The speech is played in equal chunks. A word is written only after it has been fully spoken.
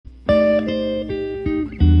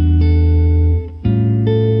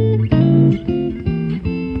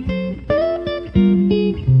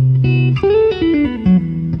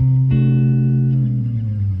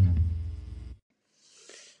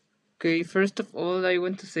First of all, I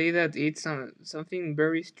want to say that it's something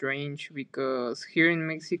very strange because here in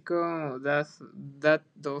Mexico that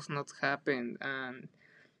does not happen, and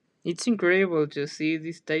it's incredible to see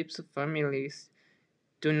these types of families,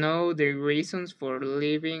 to know the reasons for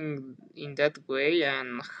living in that way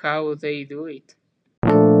and how they do it.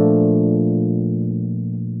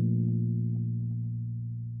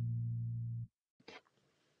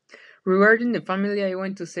 Regarding the family, I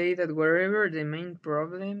want to say that wherever the main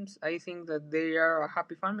problems, I think that they are a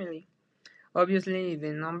happy family. Obviously, the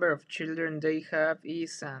number of children they have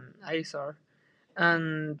is an eyesore.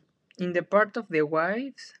 And in the part of the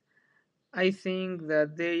wives, I think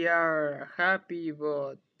that they are happy,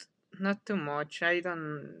 but not too much. I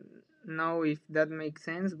don't know if that makes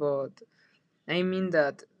sense, but I mean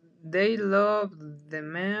that they love the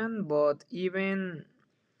man, but even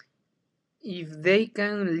if they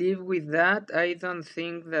can live with that, I don't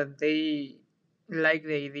think that they like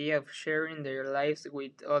the idea of sharing their lives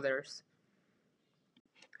with others.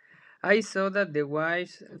 I saw that the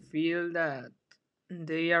wives feel that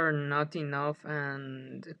they are not enough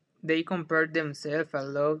and they compare themselves a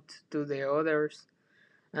lot to the others,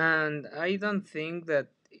 and I don't think that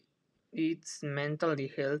it's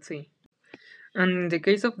mentally healthy. And in the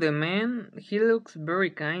case of the man, he looks very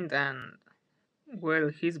kind and, well,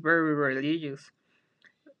 he's very religious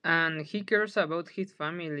and he cares about his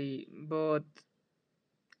family, but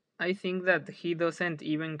I think that he doesn't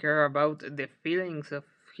even care about the feelings of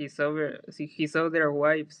his other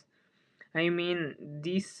wives. I mean,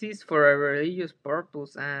 this is for a religious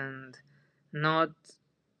purpose and not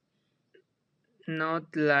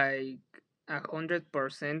not like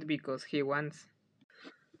 100% because he wants.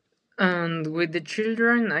 And with the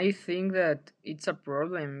children, I think that it's a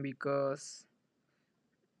problem because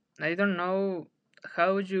I don't know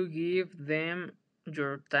how you give them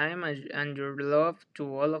your time and your love to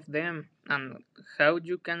all of them, and how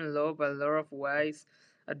you can love a lot of wives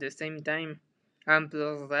at the same time. And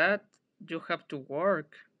plus that, you have to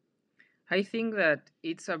work. I think that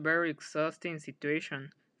it's a very exhausting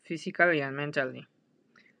situation, physically and mentally.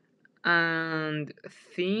 And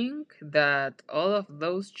think that all of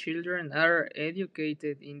those children are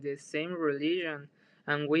educated in the same religion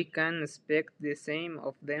and we can expect the same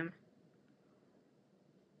of them.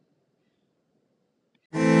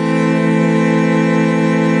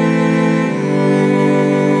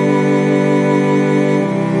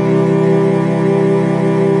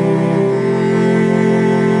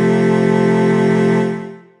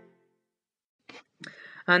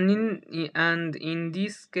 And in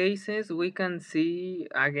these cases we can see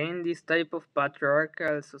again this type of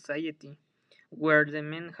patriarchal society where the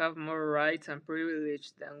men have more rights and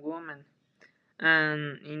privilege than women,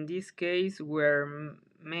 and in this case where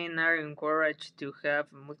men are encouraged to have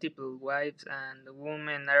multiple wives and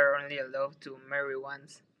women are only allowed to marry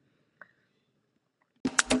once.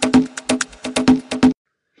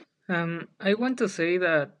 I want to say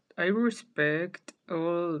that I respect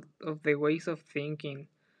all of the ways of thinking,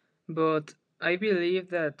 but I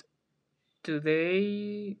believe that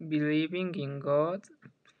today believing in God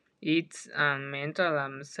it's a mental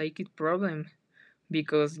and psychic problem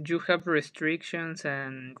because you have restrictions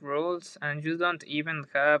and rules and you don't even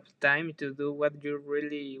have time to do what you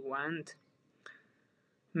really want.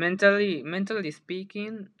 Mentally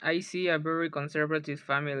speaking, I see a very conservative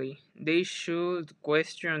family. They should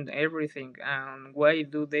question everything and why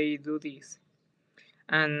do they do this,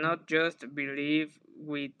 and not just believe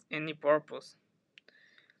with any purpose.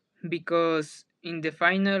 Because in the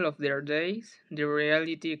final of their days, the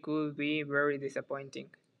reality could be very disappointing.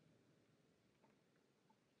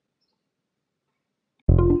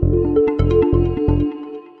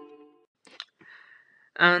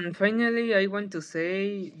 And finally, I want to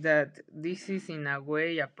say that this is in a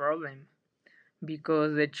way a problem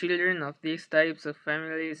because the children of these types of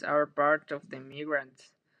families are part of the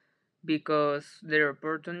migrants because their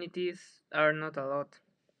opportunities are not a lot.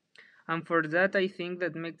 And for that, I think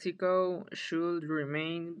that Mexico should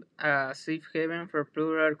remain a safe haven for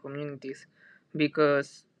plural communities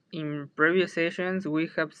because in previous sessions we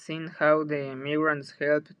have seen how the migrants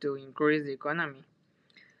help to increase the economy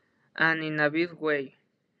and in a big way,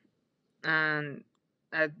 and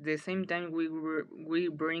at the same time we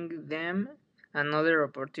bring them another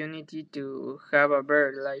opportunity to have a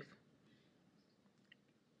better life.